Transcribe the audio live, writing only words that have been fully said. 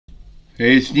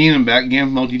Hey, it's Dean. I'm back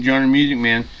again, multi-genre music,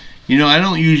 man. You know, I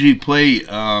don't usually play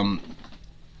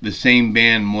the same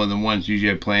band more than once.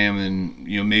 Usually I play them, and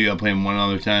maybe I'll play them one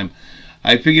other time.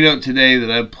 I figured out today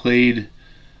that I've played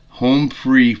Home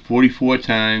Free 44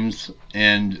 times,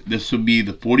 and this will be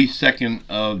the 42nd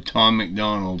of Tom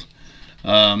MacDonald.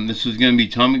 This is going to be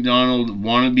Tom MacDonald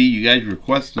Wannabe. You guys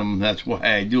request them, that's why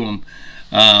I do them.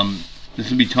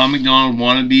 This will be Tom MacDonald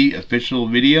Wannabe official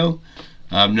video.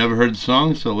 I've never heard the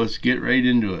song, so let's get right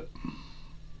into it.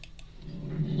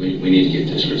 We need to get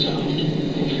this resolved,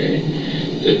 okay?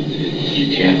 That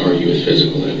you can't argue with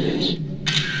physical evidence.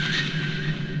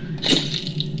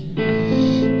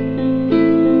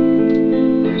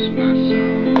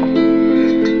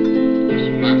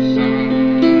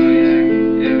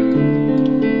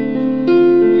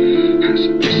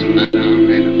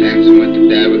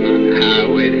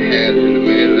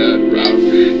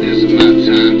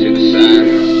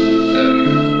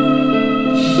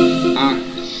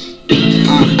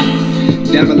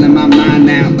 Devil in my mind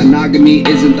now. Monogamy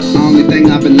isn't the only thing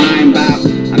I've been lying about.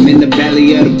 I'm in the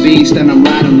belly of the beast and I'm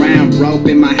riding around, rope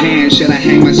in my hand. Should I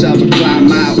hang myself or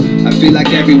climb out? I feel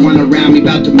like everyone around me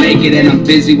about to make it, and I'm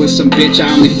busy with some bitch I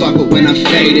only fuck with when I'm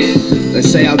faded. Let's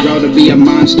say I'll grow to be a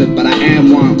monster, but I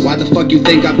am one. Why the fuck you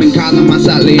think I've been calling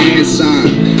myself Leanne's son?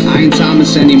 I ain't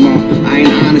Thomas anymore, I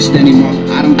ain't honest anymore.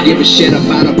 I don't give a shit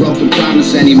about a broken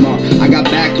promise anymore. I got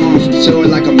back home from tour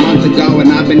like a month ago,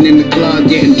 and I've been in the club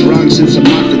getting drunk since a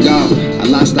month ago. I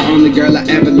lost the only girl I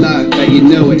ever loved, bet you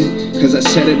knew it, cause I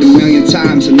said it a million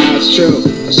times and now it's true.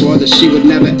 I swore that she would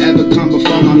never ever come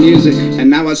before my music, and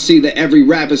now I see that every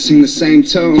rapper sing the same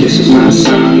tune. This is my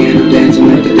song and I'm dancing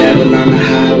with the devil on the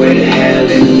highway to hell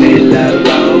in the middle of the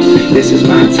road. This is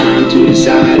my time to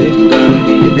decide if I'm gonna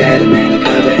be your daddy, man. I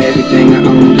cover everything I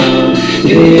own, gold.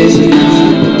 This is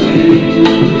not the way.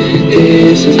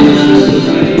 This is not the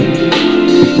way.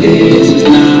 This is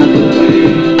not the way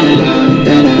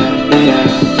that I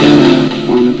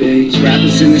wanna be. There's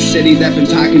rappers in the city that been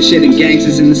talking shit, and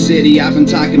gangsters in the city, I've been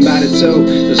talking about it too.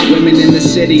 There's women in the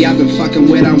city I've been fucking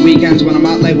with on weekends when I'm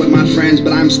out late with my friends,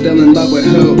 but I'm still in love with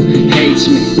who hates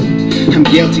me. I'm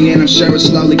guilty and I'm sure it's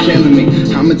slowly killing me.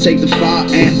 I'ma take the fall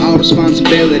and all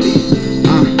responsibility.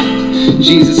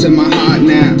 Jesus in my heart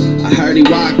now. I heard he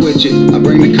walk with you. I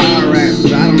bring the car around.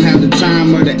 I don't have the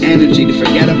time or the energy to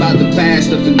forget about the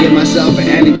past or forgive myself for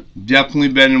anything. Definitely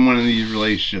been in one of these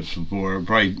relationships before,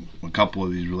 probably a couple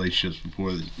of these relationships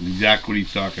before. That's exactly what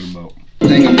he's talking about.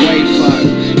 I'm way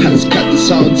fucked. I just cut this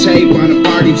whole tape on a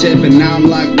party tip, and now I'm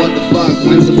like, what the fuck?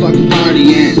 When's the fucking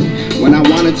party end? When I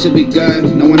wanted to be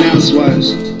good, no one else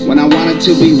was. When I wanted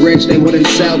to be rich, they wouldn't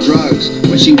sell drugs.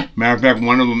 When she matter of fact,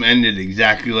 one of them ended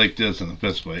exactly like this in a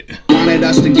fist fight. Wanted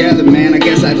us together, man, I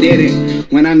guess I did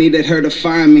it. When I needed her to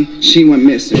find me, she went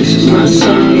missing. This is my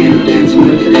song and I'm dancing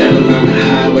with the devil on the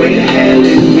highway to hell in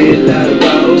the middle of the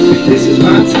road. This is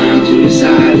my time to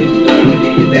decide if I'm gonna be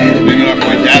your daddy. Maybe not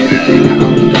quite that bad.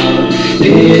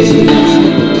 This is not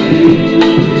the way.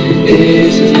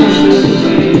 This is not the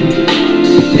way.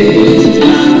 This is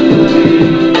not the way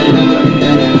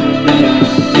that I wanna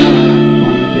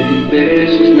be.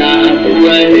 This is not the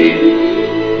way.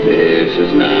 This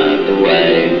is not the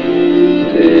way.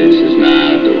 This is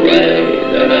not the way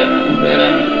that I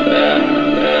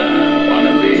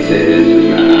wanna be. This is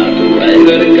not the way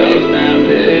that it goes now.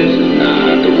 This is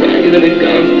not the way that it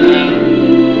goes now.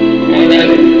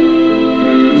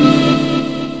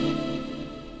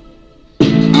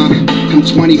 I'm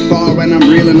 24 and I'm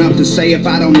real enough to say if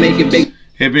I don't make it big.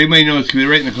 Hey, if anybody knows, can they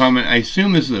write in the comment? I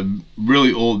assume this is a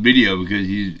really old video because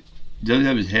he doesn't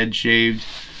have his head shaved.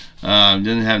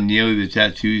 Doesn't have nearly the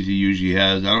tattoos he usually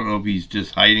has. I don't know if he's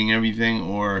just hiding everything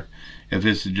or if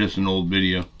this is just an old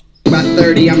video. By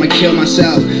 30, I'ma kill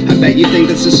myself. I bet you think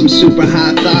this is some super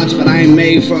high thoughts, but I ain't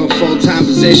made for a full-time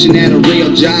position at a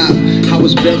real job. I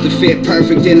was built to fit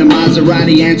perfect in a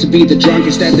Maserati and to be the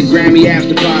drunkest at the Grammy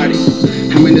after party.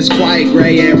 I'm in this quiet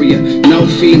gray area, no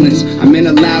feelings. I'm in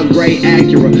a loud gray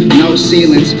Acura, no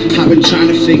ceilings. I've been trying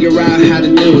to figure out how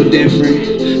to do it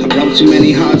different. I broke too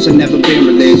many hearts, I've never been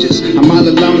religious. I'm all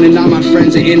alone and all my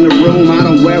friends are in the room. I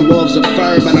don't wear wolves of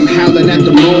fur, but I'm howling at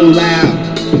the moon loud.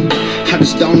 I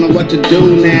just don't know what to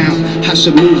do now. I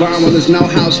should move on, well there's no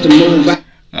house to move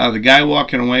out. The guy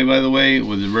walking away, by the way,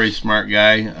 was a very smart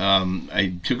guy.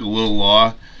 I took a little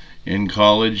law in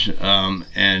college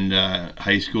and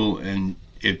high school, and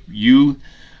if you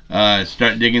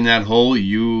start digging that hole,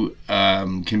 you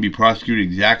can be prosecuted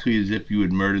exactly as if you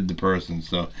had murdered the person.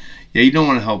 So yeah, you don't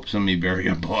want to help somebody bury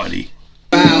a body.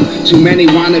 Wow, too many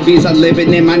wannabes are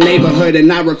living in my neighborhood, and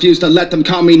I refuse to let them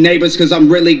call me neighbors cause I'm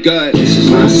really good. This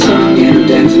is my song and I'm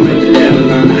dancing with the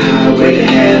devil on the highway.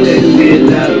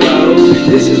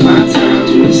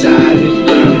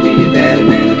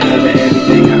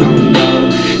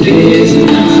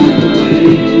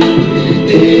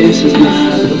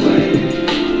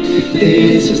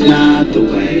 the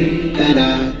way that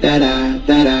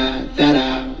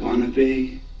I wanna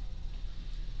be.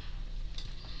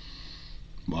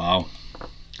 Wow.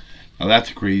 Now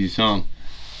that's a crazy song.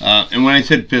 And when I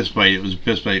said fist fight, it was a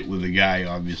fist fight with a guy,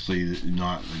 obviously,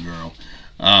 not the girl.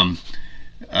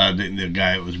 The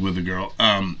guy was with the girl.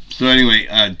 So anyway,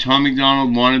 Tom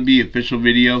MacDonald Wannabe official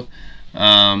video.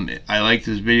 I like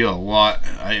this video a lot.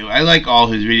 I like all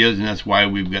his videos, and that's why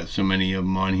we've got so many of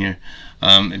them on here.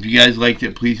 If you guys liked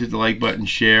it, please hit the like button,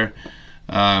 share,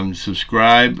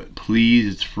 subscribe,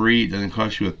 please. It's free. It doesn't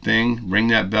cost you a thing. Ring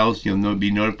that bell so you'll be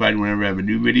notified whenever I have a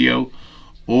new video,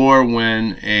 or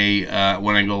when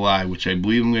I go live, which I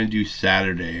believe I'm going to do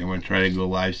Saturday. I'm going to try to go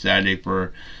live Saturday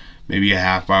for maybe a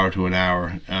half hour to an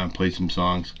hour, play some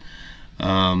songs.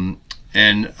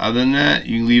 And other than that,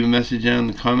 you can leave a message down in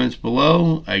the comments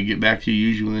below. I get back to you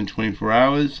usually within 24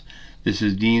 hours. This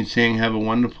is Dean saying have a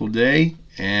wonderful day,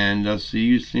 and I'll see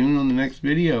you soon on the next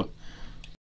video.